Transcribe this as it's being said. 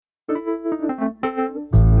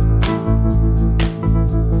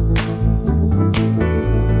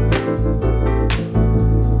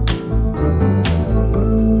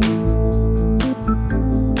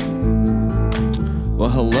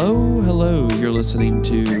listening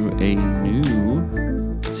to a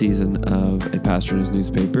new season of A Pastor and His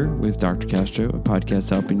Newspaper with Dr. Castro, a podcast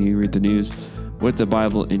helping you read the news with the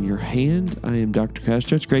Bible in your hand. I am Dr.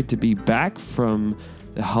 Castro. It's great to be back from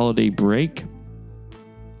the holiday break.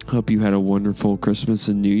 Hope you had a wonderful Christmas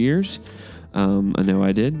and New Year's. I know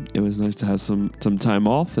I did. It was nice to have some time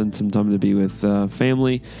off and some time to be with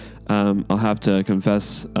family. I'll have to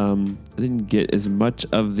confess, I didn't get as much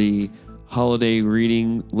of the holiday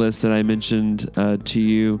reading list that I mentioned to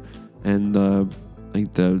you, and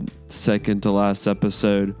the second to last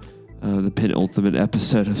episode, the penultimate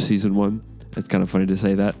episode of season 1. It's kind of funny to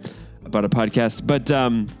say that about a podcast, but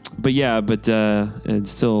it's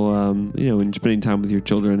still, when spending time with your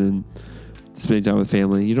children and spending time with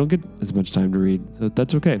family, you don't get as much time to read, so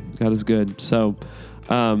that's okay. God is good. So,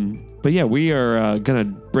 we are gonna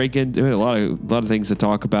break into a lot of things to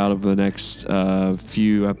talk about over the next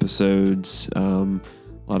few episodes. A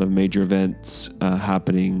lot of major events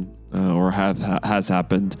happening or has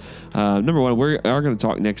happened. Number one, we are going to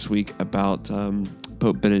talk next week about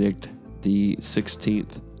Pope Benedict the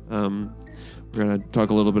 16th. We're going to talk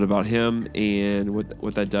a little bit about him and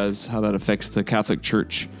what that does, how that affects the Catholic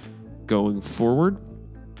Church going forward.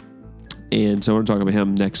 And so we're going to talk about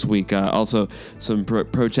him next week. Also, some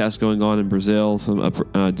protests going on in Brazil, some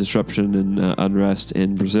disruption and unrest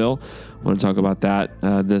in Brazil. I want to talk about that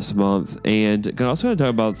this month. And also going to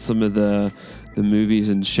talk about some of the movies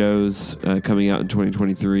and shows coming out in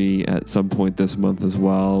 2023 at some point this month as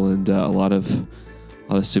well. And a lot of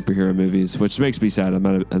superhero movies, which makes me sad. I'm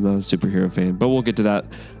not a superhero fan, but we'll get to that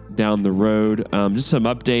down the road. Just some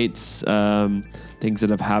updates, things that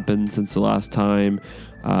have happened since the last time.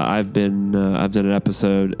 I've done an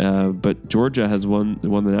episode, but Georgia has won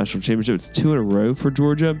the national championship. It's 2 in a row for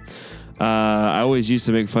Georgia. I always used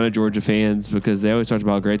to make fun of Georgia fans because they always talked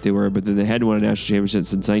about how great they were, but then they hadn't won a national championship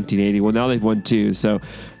since 1980. Well, now they've won 2, so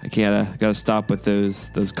I got to stop with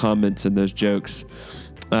those comments and those jokes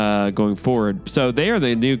going forward. So they are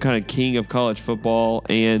the new kind of king of college football,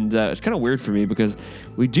 and it's kind of weird for me because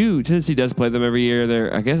Tennessee does play them every year.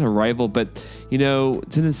 They're, I guess, a rival, but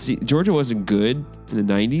Georgia wasn't good in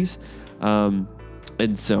the 90s, and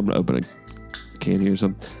so I'm gonna open a can here.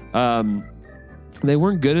 They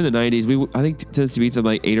weren't good in the 90s. I think Tennessee beat them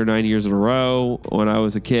like 8 or 9 years in a row when I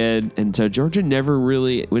was a kid. And so Georgia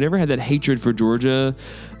we never had that hatred for Georgia.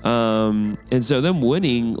 And so them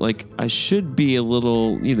winning, like, I should be a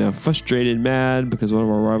little, frustrated, mad because one of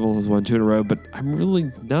our rivals has won 2 in a row, but I'm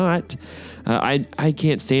really not. I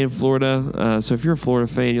can't stand Florida. So if you're a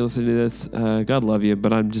Florida fan, you're listening to this, God love you,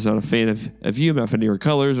 but I'm just not a fan of you. I'm not a fan of your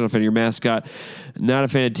colors. I'm not a fan of your mascot. Not a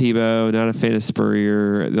fan of Tebow. Not a fan of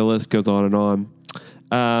Spurrier. The list goes on and on.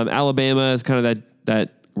 Alabama is kind of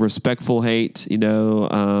that respectful hate.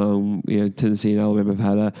 Tennessee and Alabama have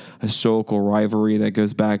had a historical rivalry that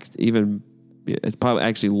goes back it's probably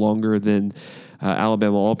actually longer than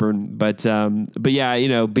Alabama-Auburn. But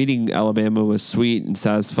yeah, beating Alabama was sweet and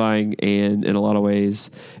satisfying and in a lot of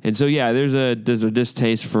ways. And so, yeah, there's a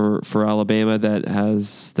distaste for Alabama that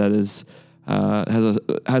has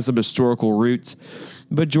some historical roots.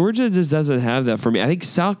 But Georgia just doesn't have that for me. I think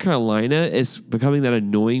South Carolina is becoming that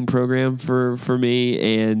annoying program for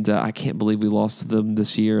me, and I can't believe we lost to them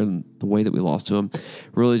this year, and the way that we lost to them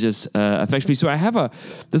really just affects me. So I have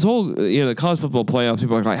this whole, the college football playoffs,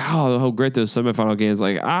 people are like, oh, how great those semifinal games.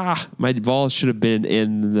 Like, my Vols should have been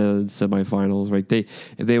in the semifinals, right?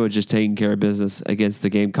 If they were just taking care of business against the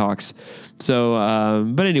Gamecocks. So,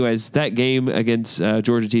 but anyways, that game against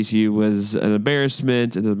Georgia TCU was an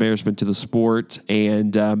embarrassment to the sport, and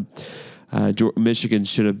Michigan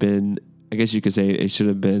should have been, I guess you could say it should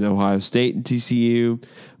have been Ohio State and TCU,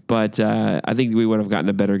 but I think we would have gotten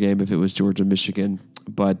a better game if it was Georgia Michigan.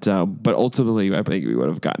 But ultimately, I think we would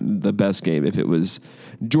have gotten the best game if it was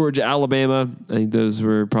Georgia Alabama. I think those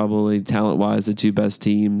were probably talent-wise the 2 best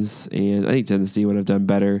teams, and I think Tennessee would have done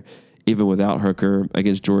better even without Hooker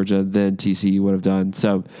against Georgia than TCU would have done.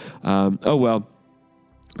 So, oh well.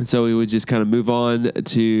 And so we would just kind of move on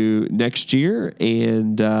to next year,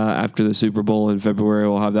 and after the Super Bowl in February,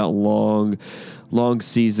 we'll have that long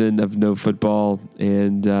season of no football,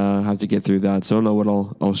 and have to get through that. So I don't know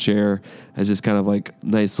what I'll share as just kind of like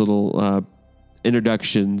nice little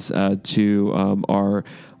introductions to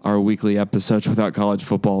our weekly episodes without college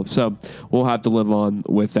football. So we'll have to live on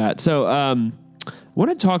with that. So I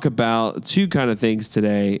want to talk about 2 kind of things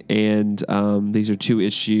today, and these are 2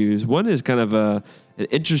 issues. One is kind of an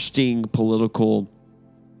interesting political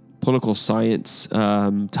science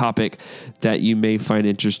topic that you may find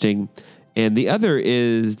interesting, And the other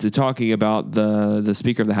is talking about the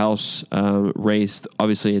Speaker of the House race.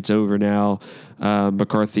 Obviously, it's over now.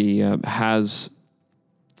 McCarthy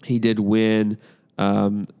he did win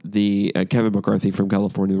the Kevin McCarthy from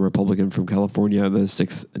California, the Republican from California, the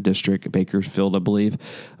 6th district, Bakersfield, I believe,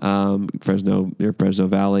 near Fresno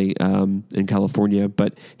Valley in California.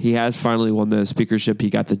 But he has finally won the speakership. He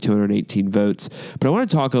got the 218 votes. But I want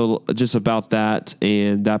to talk a little just about that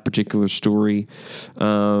and that particular story.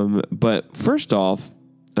 But first off,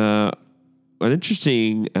 an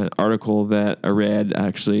interesting article that I read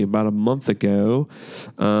actually about a month ago,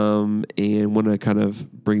 and want to kind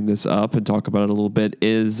of bring this up and talk about it a little bit,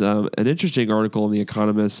 is an interesting article in The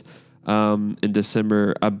Economist in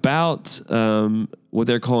December about what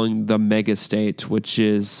they're calling the mega state, which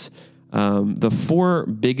is the 4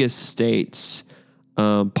 biggest states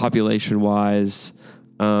population-wise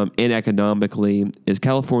and economically is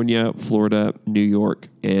California, Florida, New York,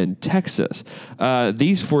 and Texas.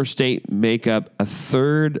 These 4 states make up a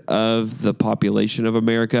third of the population of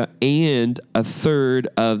America and a third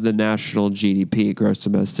of the national GDP, gross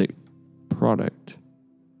domestic product.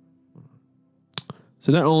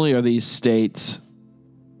 So not only are these states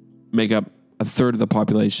make up a third of the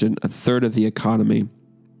population, a third of the economy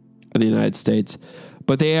of the United States,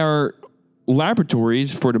 but they are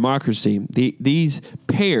laboratories for democracy. These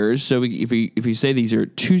pairs, so if you say these are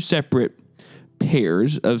 2 separate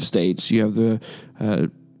pairs of states, you have the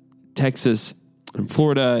Texas and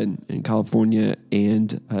Florida and California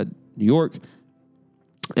and New York,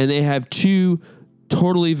 and they have 2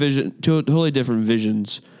 totally different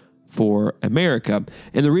visions for America.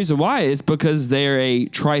 And the reason why is because they're a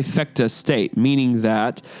trifecta state, meaning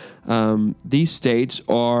that these states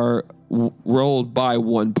are ruled by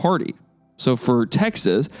one party. So for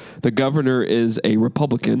Texas, the governor is a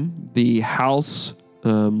Republican. The House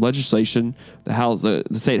legislation, the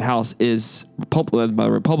state House is led by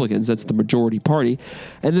Republicans. That's the majority party.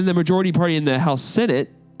 And then the majority party in the House Senate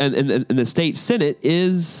and the state Senate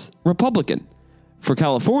is Republican. For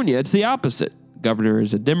California, it's the opposite. Governor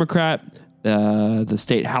is a Democrat. The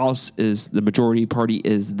state House is the majority party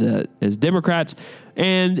is Democrats.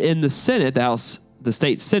 And in the Senate, the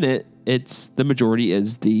state Senate, it's the majority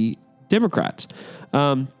is the Democrats.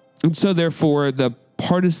 And so therefore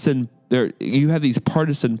you have these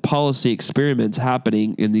partisan policy experiments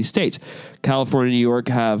happening in these states. California and New York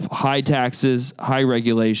have high taxes, high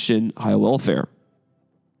regulation, high welfare.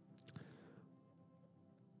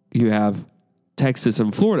 You have Texas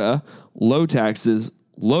and Florida, low taxes,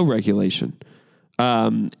 low regulation.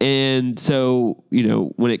 And so,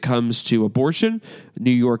 when it comes to abortion,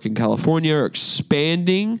 New York and California are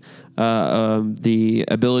expanding the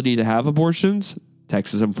ability to have abortions.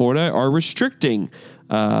 Texas and Florida are restricting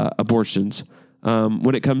abortions.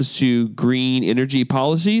 When it comes to green energy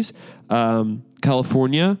policies,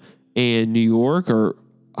 California and New York are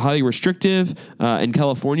highly restrictive. In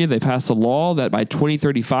California, they passed a law that by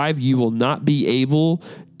 2035, you will not be able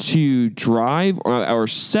to drive or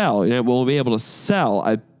sell, will be able to sell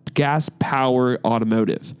a gas-powered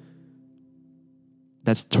automotive.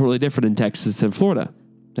 That's totally different in Texas and Florida.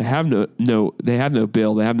 They have no bill,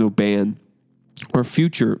 they have no ban or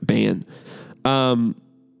future ban.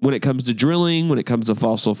 When it comes to drilling, when it comes to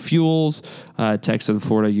fossil fuels, Texas and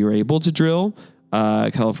Florida, you're able to drill.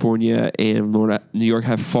 California and New York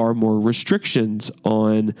have far more restrictions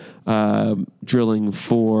on drilling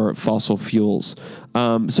for fossil fuels.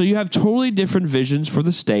 So you have totally different visions for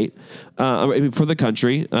the state, for the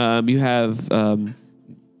country. You have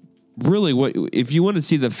really if you want to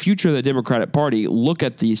see the future of the Democratic Party, look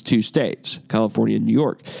at these 2 states, California and New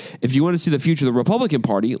York. If you want to see the future of the Republican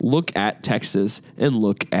Party, look at Texas and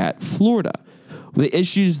look at Florida. The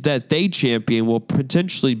issues that they champion will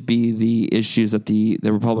potentially be the issues that the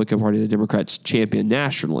Republican Party and the Democrats champion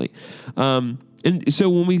nationally. And so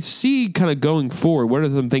when we see kind of going forward, what are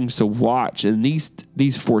some things to watch in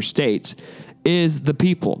these 4 states is the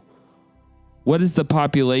people. What is the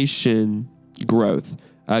population growth?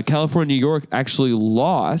 California, New York actually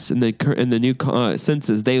lost in the new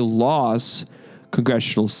census. They lost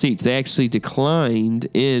congressional seats. They actually declined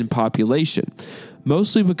in population,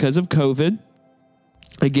 mostly because of COVID.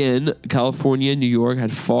 Again, California and New York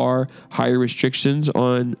had far higher restrictions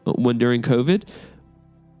during COVID.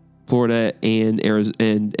 Florida and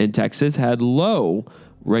Arizona and Texas had low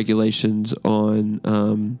regulations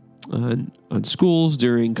on schools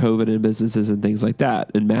during COVID and businesses and things like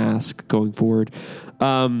that, and masks going forward.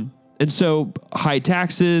 And so high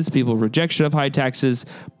taxes, people rejection of high taxes,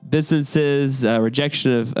 businesses,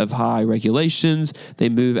 rejection of high regulations. They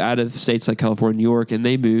move out of states like California, New York, and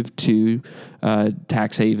they move to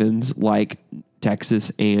tax havens like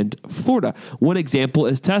Texas and Florida. One example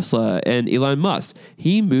is Tesla and Elon Musk.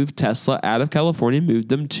 He moved Tesla out of California, moved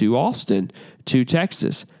them to Austin, to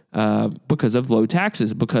Texas, because of low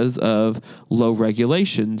taxes, because of low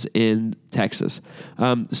regulations in Texas.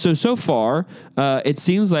 So far, it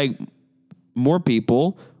seems like more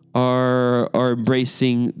people are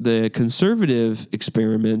embracing the conservative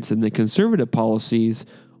experiments and the conservative policies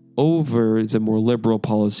over the more liberal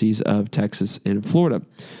policies of Texas and Florida.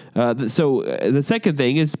 So the second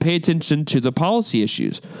thing is pay attention to the policy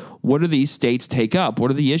issues. What do these states take up?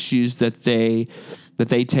 What are the issues that they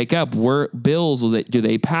take up? Where bills do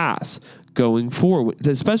they pass going forward,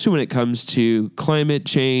 especially when it comes to climate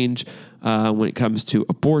change, when it comes to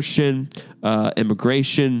abortion,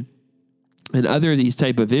 immigration, and other of these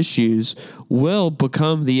type of issues will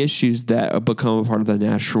become the issues that become a part of the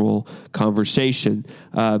national conversation.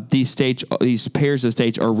 These pairs of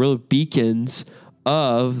states are real beacons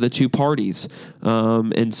of the two parties.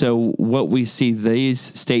 And so what we see these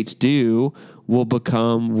states do will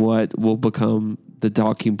become the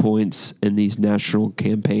talking points in these national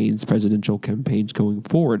campaigns, presidential campaigns going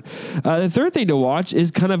forward. The third thing to watch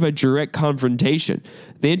is kind of a direct confrontation.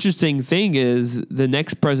 The interesting thing is the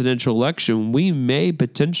next presidential election, we may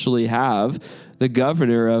potentially have the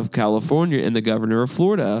governor of California and the governor of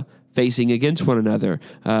Florida facing against one another.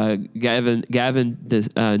 Gavin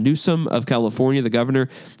Newsom of California, the governor,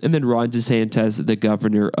 and then Ron DeSantis, the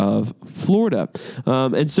governor of Florida.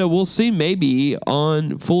 And so we'll see maybe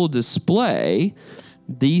on full display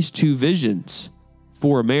these two visions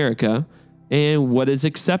for America and what is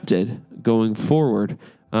accepted going forward.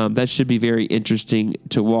 That should be very interesting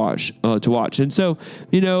to watch. And so,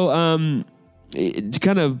 to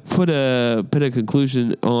kind of put a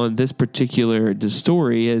conclusion on this particular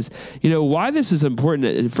story is, why this is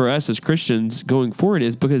important for us as Christians going forward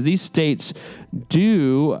is because these states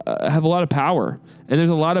do have a lot of power, and there's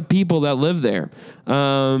a lot of people that live there,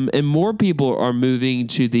 and more people are moving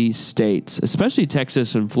to these states, especially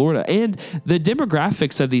Texas and Florida. And the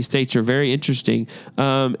demographics of these states are very interesting.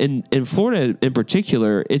 In Florida, in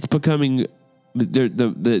particular, it's becoming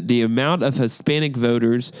the amount of Hispanic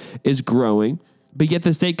voters is growing, but yet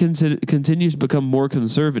the state continues to become more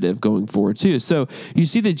conservative going forward too. So you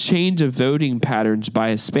see the change of voting patterns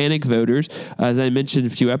by Hispanic voters. As I mentioned a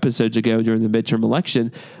few episodes ago during the midterm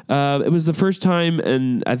election, it was the first time,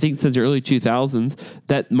 and I think since the early 2000s,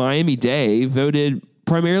 that Miami-Dade voted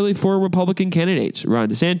primarily for Republican candidates, Ron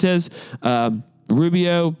DeSantis,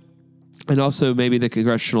 Rubio, and also maybe the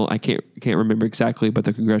congressional, I can't remember exactly, but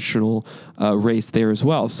the congressional race there as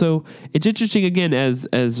well. So it's interesting, again,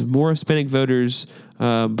 as more Hispanic voters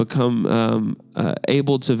become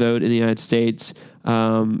able to vote in the United States,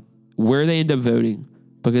 where they end up voting,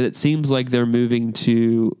 because it seems like they're moving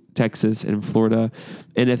to Texas and Florida.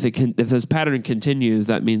 And if this pattern continues,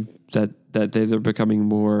 that means that they're becoming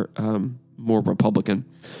more Republican.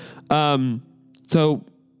 So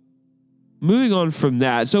moving on from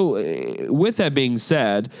that. So with that being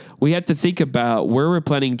said, we have to think about where we're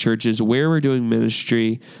planting churches, where we're doing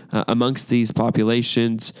ministry amongst these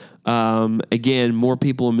populations. Again, more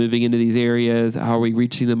people are moving into these areas. How are we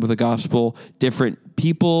reaching them with the gospel? Different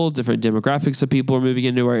people, different demographics of people are moving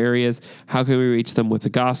into our areas. How can we reach them with the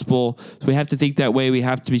gospel? So we have to think that way. We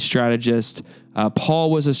have to be strategists.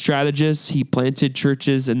 Paul was a strategist. He planted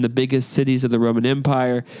churches in the biggest cities of the Roman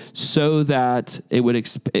Empire so that it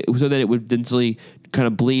would densely kind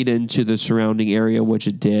of bleed into the surrounding area, which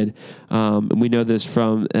it did. And we know this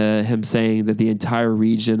from him saying that the entire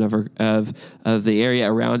region of the area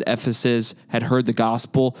around Ephesus had heard the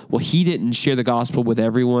gospel. Well, he didn't share the gospel with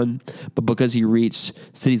everyone, but because he reached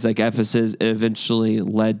cities like Ephesus, it eventually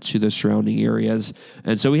led to the surrounding areas.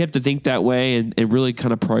 And so we have to think that way and really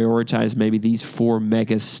kind of prioritize maybe these 4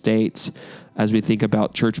 mega states as we think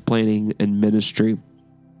about church planting and ministry.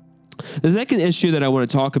 The second issue that I want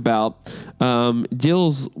to talk about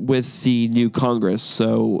deals with the new Congress.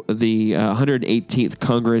 So the 118th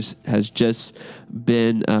Congress has just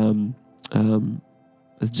been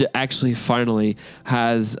finally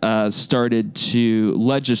has started to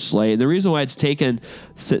legislate. And the reason why it's taken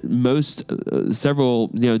several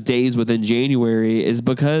days within January is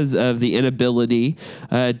because of the inability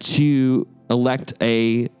to elect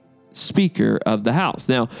a Speaker of the House.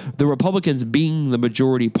 Now, the Republicans being the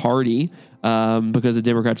majority party, because the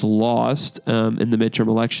Democrats lost in the midterm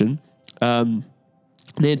election,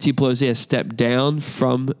 Nancy Pelosi has stepped down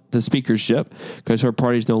from the speakership because her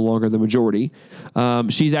party is no longer the majority.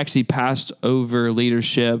 She's actually passed over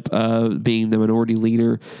leadership, being the minority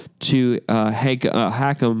leader, to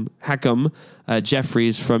Hakeem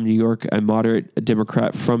Jeffries from New York, a moderate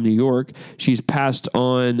Democrat from New York. She's passed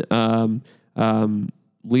on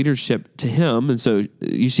leadership to him. And so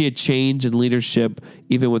you see a change in leadership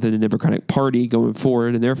even within the Democratic Party going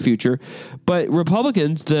forward in their future. But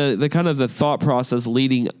Republicans, the kind of the thought process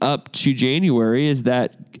leading up to January is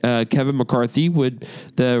that Kevin McCarthy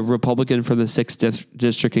the Republican from the 6th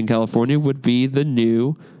District in California, would be the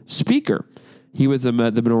new speaker. He was the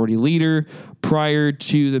minority leader prior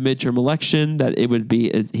to the midterm election. That it would be,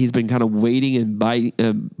 he's been kind of waiting and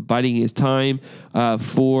biding his time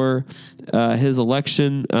for his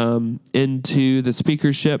election into the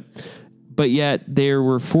speakership. But yet there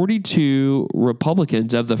were 42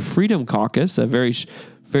 Republicans of the Freedom Caucus, a very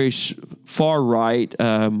far right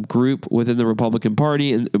group within the Republican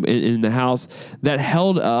Party in the House, that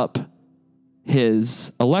held up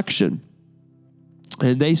his election.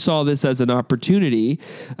 And they saw this as an opportunity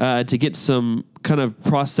to get some kind of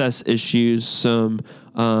process issues, some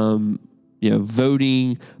voting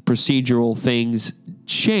procedural things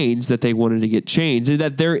changed that they wanted to get changed, and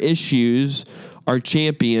that their issues are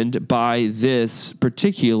championed by this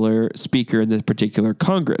particular speaker in this particular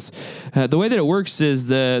Congress. The way that it works is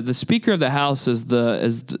the Speaker of the House is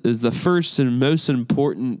the first and most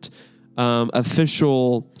important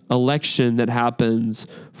official election that happens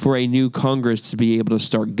for a new Congress to be able to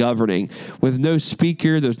start governing. With no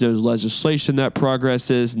speaker, there's no legislation that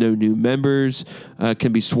progresses, no new members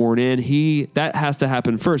can be sworn in. That has to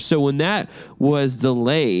happen first. So when that was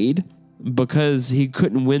delayed because he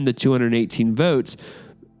couldn't win the 218 votes,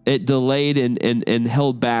 it delayed and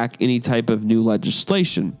held back any type of new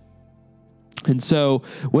legislation. And so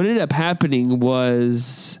what ended up happening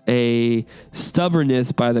was a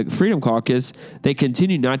stubbornness by the Freedom Caucus. They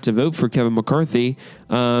continued not to vote for Kevin McCarthy,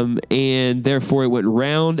 and therefore it went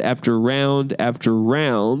round after round after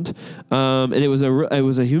round. And it was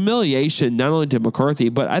a humiliation not only to McCarthy,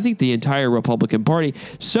 but I think the entire Republican Party.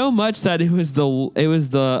 So much that it was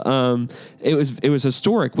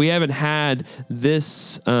historic. We haven't had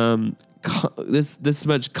this. This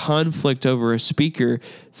much conflict over a speaker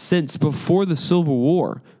since before the Civil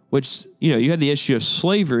War, which, you had the issue of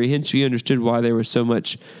slavery, hence you understood why there was so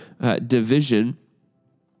much division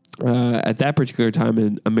at that particular time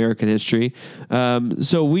in American history.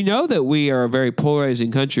 So we know that we are a very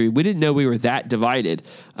polarizing country. We didn't know we were that divided,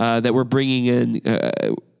 that we're bringing in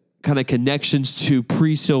kind of connections to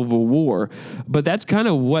pre-Civil War, but that's kind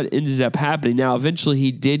of what ended up happening. Now, eventually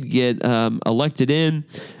he did get elected in.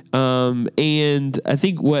 And I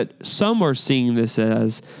think what some are seeing this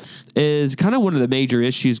as is kind of one of the major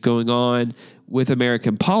issues going on with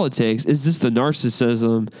American politics is just the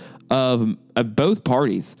narcissism of both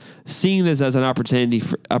parties, seeing this as an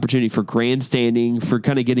opportunity for grandstanding, for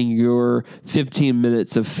kind of getting your 15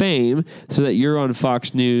 minutes of fame so that you're on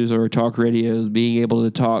Fox News or talk radio, being able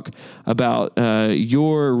to talk about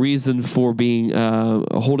your reason for being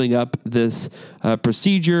holding up this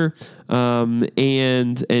procedure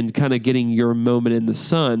and kind of getting your moment in the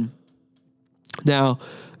sun. Now,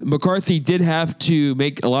 McCarthy did have to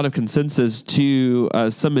make a lot of consensus to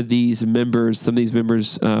some of these members. Some of these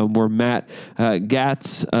members were Matt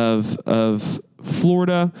Gaetz of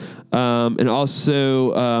Florida, and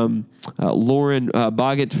also Lauren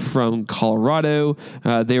Boggett from Colorado.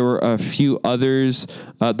 There were a few others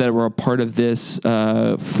that were a part of this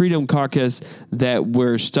Freedom Caucus that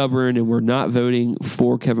were stubborn and were not voting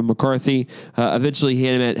for Kevin McCarthy. Eventually, he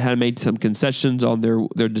had made some concessions on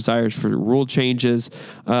their desires for rule changes,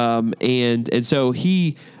 and so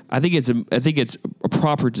he. I think it's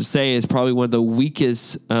proper to say is probably one of the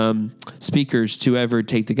weakest speakers to ever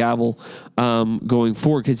take the gavel going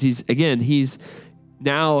forward, because he's in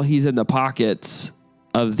the pockets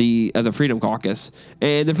of the Freedom Caucus,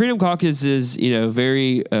 and the Freedom Caucus is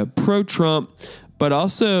very pro-Trump, but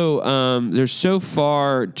also they're so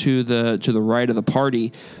far to the right of the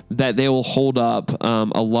party that they will hold up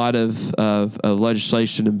a lot of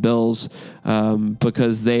legislation and bills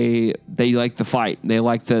because they like the fight. They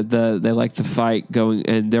like the fight going,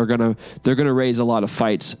 and they're gonna raise a lot of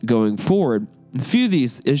fights going forward. A few of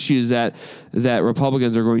these issues that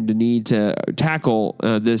Republicans are going to need to tackle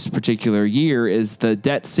this particular year is the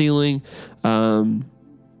debt ceiling.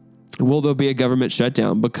 Will there be a government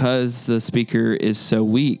shutdown because the speaker is so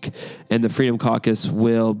weak, and the Freedom Caucus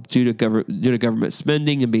will, due to government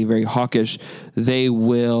spending and being very hawkish, they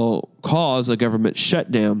will cause a government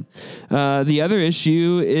shutdown. The other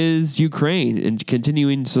issue is Ukraine and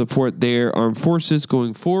continuing to support their armed forces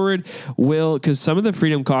going forward. Because some of the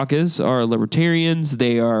Freedom Caucus are libertarians,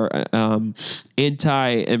 they are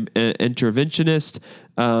anti-interventionist.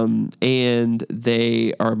 and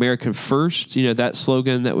they are American first. You know, that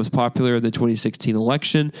slogan that was popular in the 2016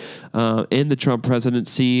 election, and the Trump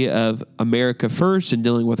presidency of America first and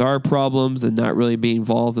dealing with our problems and not really being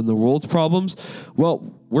involved in the world's problems.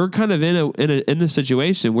 Well, we're kind of in a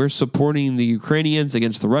situation. We're supporting the Ukrainians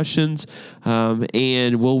against the Russians,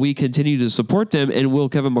 and will we continue to support them? And will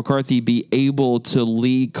Kevin McCarthy be able to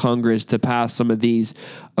lead Congress to pass some of these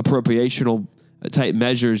appropriational type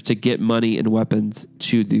measures to get money and weapons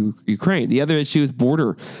to the Ukraine? The other issue is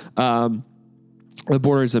border. The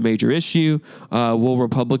border is a major issue. Will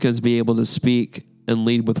Republicans be able to speak and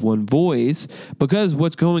lead with one voice? Because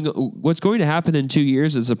what's going to happen in 2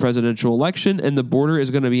 years is a presidential election, and the border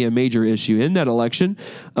is going to be a major issue in that election.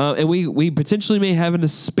 And we potentially may have an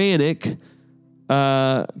Hispanic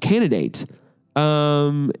candidate.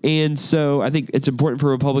 And so I think it's important for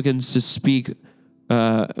Republicans to speak,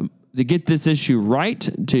 to get this issue right,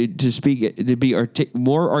 to speak, to be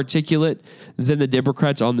more articulate than the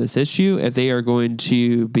Democrats on this issue, if they are going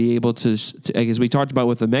to be able to, as we talked about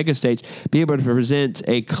with the mega states, be able to present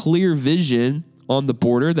a clear vision on the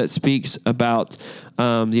border that speaks about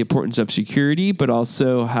the importance of security, but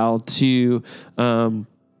also how to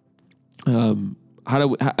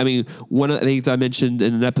one of the things I mentioned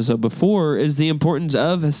in an episode before is the importance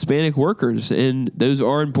of Hispanic workers, and those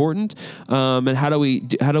are important. And how do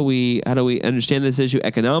we understand this issue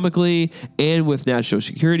economically and with national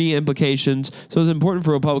security implications? So it's important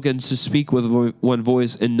for Republicans to speak with one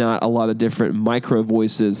voice and not a lot of different micro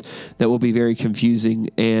voices that will be very confusing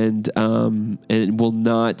and will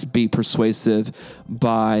not be persuasive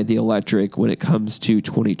by the electorate when it comes to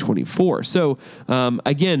 2024. So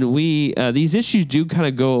again, these issues do kind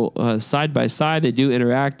of go side by side. They do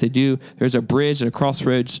interact. There's a bridge and a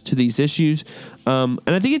crossroads to these issues. And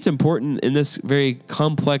I think it's important in this very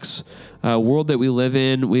complex world that we live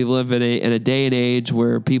in. We live in a day and age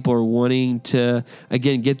where people are wanting to,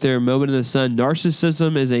 again, get their moment in the sun.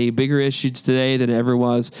 Narcissism is a bigger issue today than it ever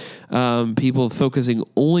was. People focusing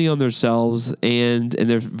only on themselves, and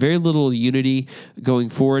there's very little unity going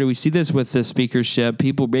forward. We see this with the speakership.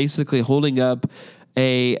 People basically holding up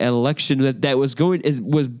an election that was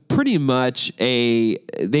pretty much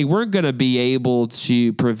they weren't going to be able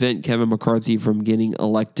to prevent Kevin McCarthy from getting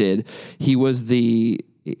elected. He was the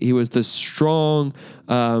strong,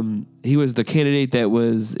 he was the candidate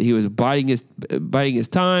he was biding his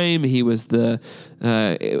time. He was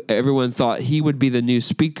everyone thought he would be the new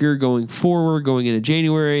speaker going forward, going into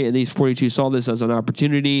January. And these 42 saw this as an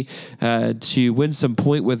opportunity to win some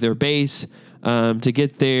point with their base, to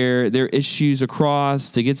get their issues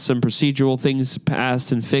across, to get some procedural things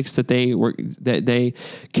passed and fixed that they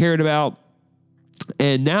cared about.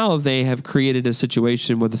 And now they have created a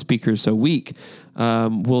situation where the speaker is so weak.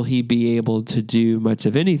 Will he be able to do much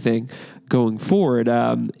of anything going forward?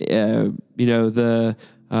 The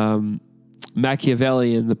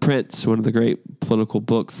Machiavelli and The Prince, one of the great political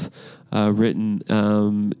books written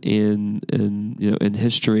in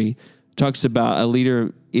history, talks about a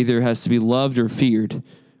leader either has to be loved or feared,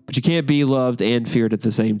 but you can't be loved and feared at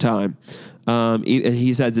the same time. And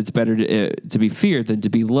he says it's better to be feared than to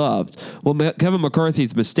be loved. Well, Kevin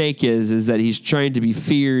McCarthy's mistake is that he's trying to be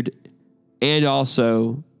feared and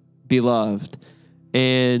also be loved.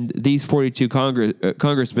 And these 42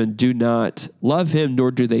 congressmen do not love him,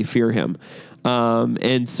 nor do they fear him.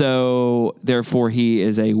 And so, therefore, he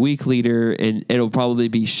is a weak leader, and it'll probably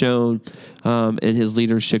be shown in his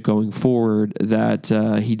leadership going forward that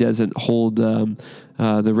he doesn't hold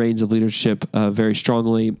the reins of leadership very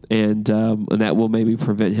strongly, and that will maybe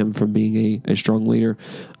prevent him from being a strong leader.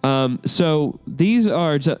 So these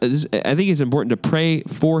are, I think it's important to pray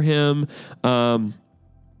for him.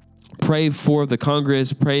 Pray for the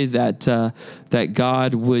Congress. Pray that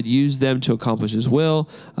God would use them to accomplish His will.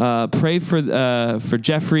 Pray for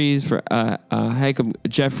Jeffries, for Hakeem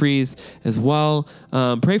Jeffries as well.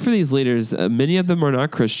 Pray for these leaders. Many of them are not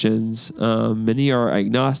Christians. Many are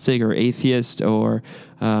agnostic or atheist, and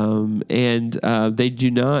they do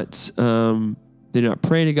not. They do not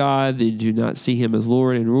pray to God. They do not see Him as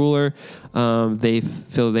Lord and ruler. They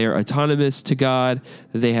feel they are autonomous to God.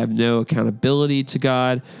 They have no accountability to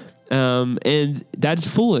God. And that's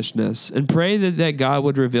foolishness. And pray that God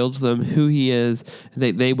would reveal to them who He is, and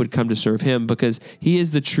that they would come to serve Him, because He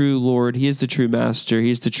is the true Lord. He is the true Master.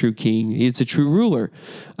 He is the true King. He is the true ruler.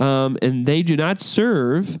 And they do not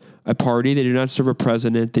serve a party. They do not serve a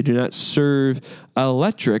president. They do not serve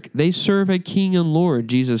electric. They serve a King and Lord,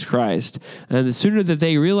 Jesus Christ. And the sooner that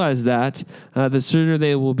they realize that, the sooner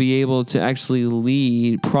they will be able to actually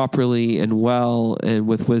lead properly and well and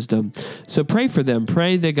with wisdom. So pray for them.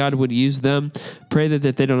 Pray that God would use them. Pray that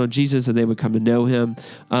if they don't know Jesus, that they would come to know him.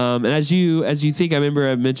 And as you think, I remember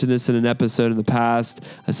I mentioned this in an episode in the past.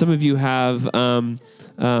 Some of you have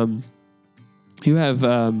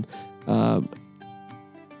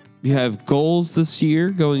you have goals this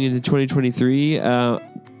year going into 2023.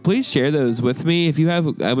 Please share those with me. If you have,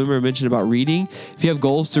 I remember I mentioned about reading. If you have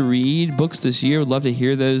goals to read books this year, would love to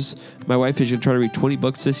hear those. My wife is going to try to read 20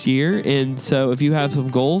 books this year. And so if you have some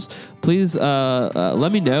goals, please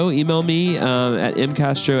let me know. Email me at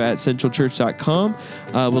mcastro@centralchurch.com.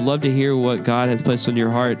 Would love to hear what God has placed on your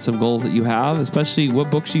heart, some goals that you have, especially what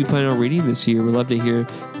books are you planning on reading this year. We'd love to hear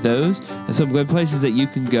those. And some good places that you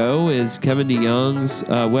can go is Kevin DeYoung's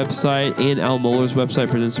website and Al Mohler's website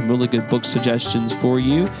presents some really good book suggestions for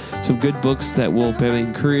you. Some good books that will maybe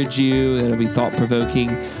encourage you, that'll be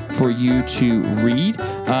thought-provoking for you to read.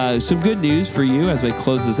 Some good news for you as we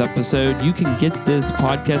close this episode. You can get this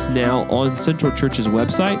podcast now on Central Church's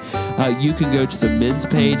website. You can go to the men's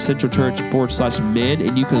page, Central Church /men,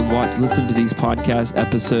 and you can listen to these podcast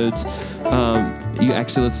episodes. You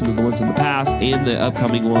actually listen to the ones in the past and the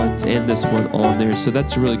upcoming ones and this one on there. So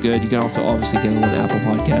that's really good. You can also obviously get it on Apple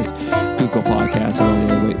Podcasts, Google Podcasts, and all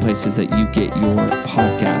the other places that you get your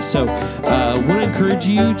podcasts. So I want to encourage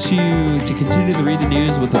you to continue to read the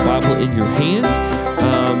news with the Bible in your hand.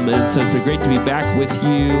 And so it's been great to be back with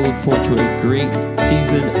you. Look forward to a great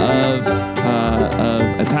season of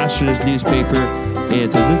a pastor's newspaper.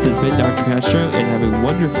 And so this has been Dr. Castro, and have a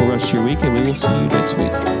wonderful rest of your week, and we will see you next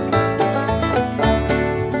week.